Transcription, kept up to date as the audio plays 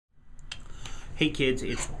Hey kids,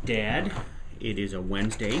 it's Dad. It is a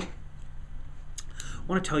Wednesday. I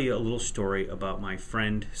want to tell you a little story about my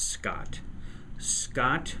friend Scott.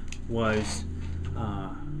 Scott was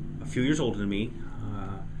a few years older than me.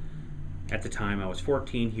 At the time I was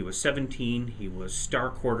 14, he was 17. He was star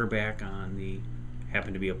quarterback on the,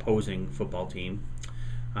 happened to be opposing football team,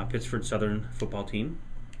 Pittsford Southern football team.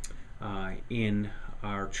 In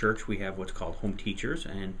our church we have what's called home teachers,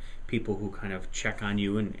 and people who kind of check on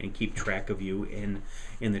you and keep track of you in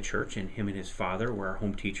the church, and him and his father were our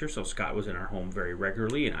home teachers. So Scott was in our home very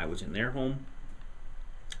regularly and I was in their home,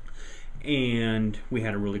 and we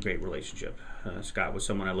had a really great relationship. Scott was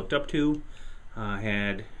someone I looked up to,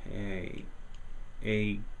 had a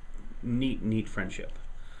neat friendship.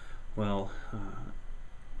 Well,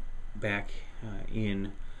 back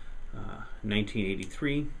in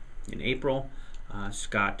 1983 in April,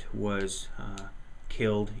 Scott was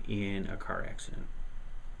killed in a car accident.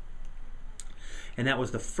 And that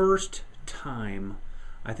was the first time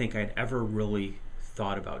I think I'd ever really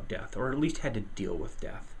thought about death, or at least had to deal with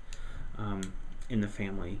death in the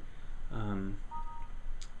family.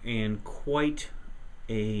 And quite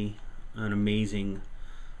an amazing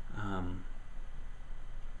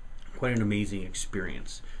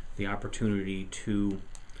experience. The opportunity to,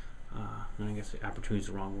 and I guess opportunity is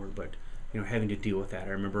the wrong word, but having to deal with that.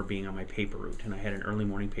 I remember being on my paper route, and I had an early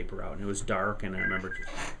morning paper route, and it was dark, and I remember,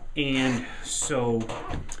 and so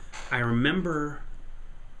I remember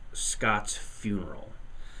Scott's funeral,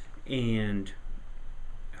 and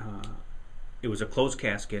it was a closed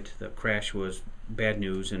casket. The crash was bad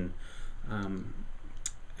news, and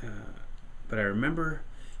but I remember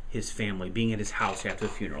his family being at his house after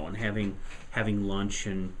the funeral and having lunch,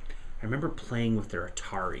 and I remember playing with their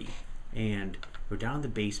Atari, and we're down in the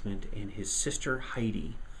basement, and his sister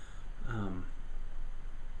Heidi,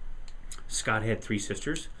 Scott had three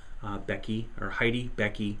sisters, Heidi,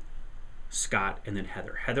 Becky, Scott, and then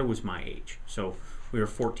Heather. Heather was my age, so we were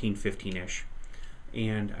 14, 15-ish,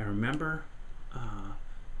 and I remember, I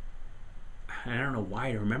don't know why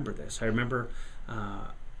I remember this. I remember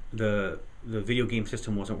the video game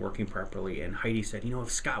system wasn't working properly, and Heidi said,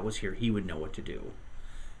 if Scott was here, he would know what to do.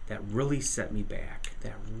 That really set me back.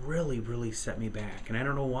 That really set me back, and I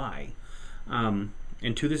don't know why. And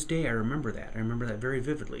to this day, I remember that. I remember that very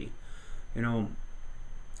vividly. I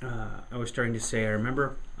was starting to say, I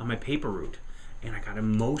remember on my paper route, and I got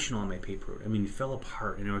emotional on my paper route. I mean, it fell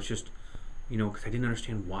apart, and I was just, because I didn't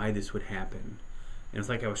understand why this would happen. And it was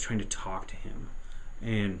like I was trying to talk to him,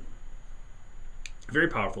 and very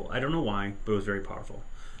powerful. I don't know why, but it was very powerful.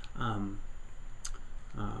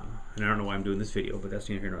 And I don't know why I'm doing this video, but that's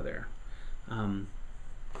neither here nor there.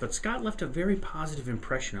 But Scott left a very positive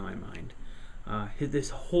impression on my mind. This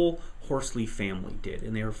whole Horsley family did,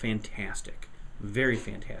 and they were fantastic, very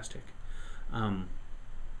fantastic.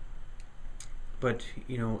 But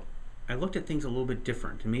I looked at things a little bit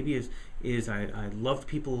different, and maybe I loved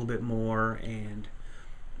people a little bit more, and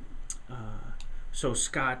so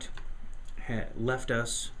Scott had left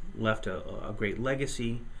a great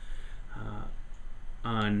legacy.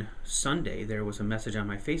 On Sunday, there was a message on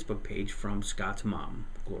my Facebook page from Scott's mom,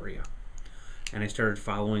 Gloria, and I started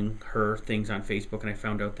following her things on Facebook, and I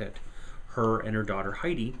found out that her and her daughter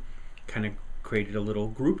Heidi kind of created a little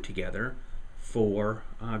group together for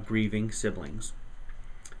grieving siblings,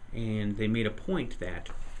 and they made a point that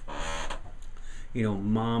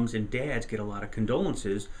moms and dads get a lot of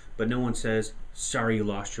condolences, but no one says sorry you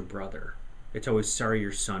lost your brother. It's always sorry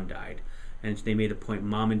your son died. And they made a point,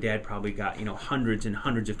 mom and dad probably got hundreds and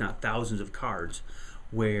hundreds, if not thousands, of cards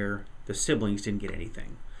where the siblings didn't get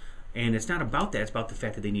anything. And it's not about that, it's about the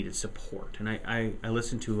fact that they needed support. And I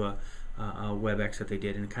listened to a WebEx that they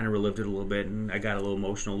did and kind of relived it a little bit, and I got a little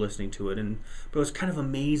emotional listening to it. But it was kind of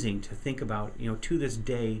amazing to think about, to this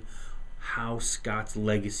day, how Scott's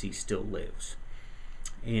legacy still lives,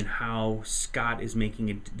 and how Scott is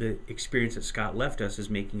making the experience that Scott left us is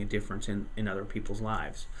making a difference in other people's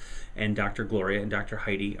lives. And Dr. Gloria and Dr.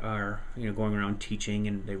 Heidi are going around teaching,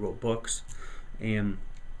 and they wrote books, and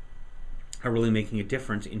are really making a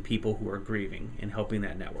difference in people who are grieving and helping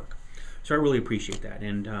that network. So I really appreciate that,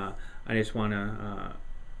 and I just want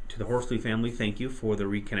to the Horsley family, thank you for the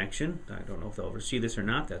reconnection. I don't know if they'll ever see this or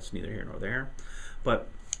not. That's neither here nor there, but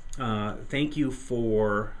thank you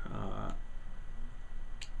for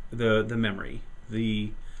the memory,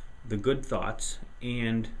 the good thoughts,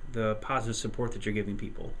 and the positive support that you're giving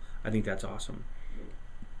people. I think that's awesome.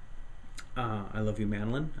 I love you,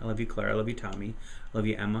 Madeline. I love you, Claire. I love you, Tommy. I love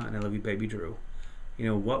you, Emma, and I love you, baby Drew.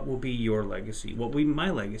 What will be your legacy? What will be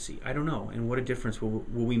my legacy? I don't know. And what a difference will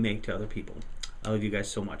we make to other people? I love you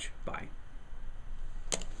guys so much. Bye.